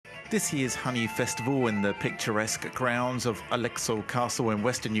This year's honey festival in the picturesque grounds of Alexo Castle in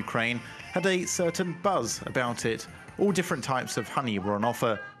western Ukraine had a certain buzz about it. All different types of honey were on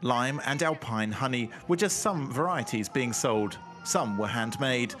offer. Lime and alpine honey were just some varieties being sold. Some were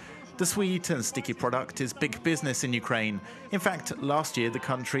handmade. The sweet and sticky product is big business in Ukraine. In fact, last year the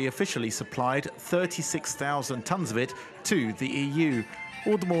country officially supplied 36,000 tons of it to the EU.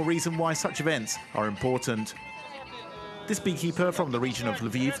 All the more reason why such events are important. This beekeeper from the region of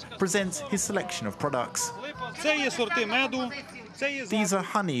Lviv presents his selection of products. These are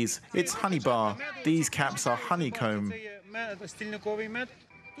honeys. It's honey bar. These caps are honeycomb.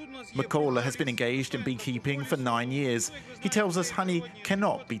 Mykola has been engaged in beekeeping for 9 years. He tells us honey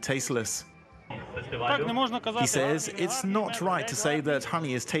cannot be tasteless. He says it's not right to say that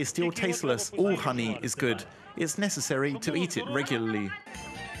honey is tasty or tasteless. All honey is good. It's necessary to eat it regularly.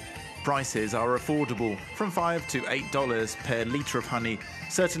 Prices are affordable, from $5 to $8 per litre of honey,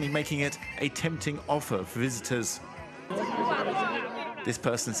 certainly making it a tempting offer for visitors. This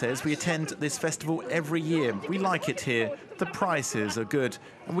person says we attend this festival every year. We like it here. The prices are good,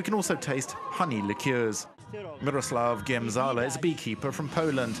 and we can also taste honey liqueurs. Miroslav Giemzala is a beekeeper from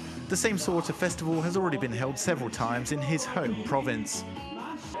Poland. The same sort of festival has already been held several times in his home province.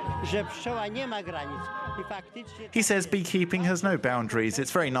 He says beekeeping has no boundaries.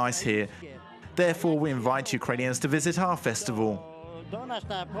 It's very nice here. Therefore, we invite Ukrainians to visit our festival.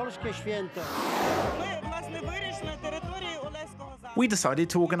 We decided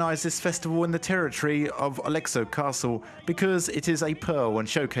to organize this festival in the territory of Alexo Castle because it is a pearl and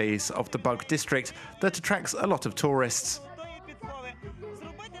showcase of the Bug district that attracts a lot of tourists.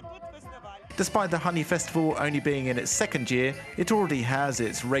 Despite the honey festival only being in its second year, it already has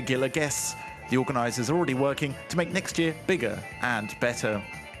its regular guests. The organizers are already working to make next year bigger and better.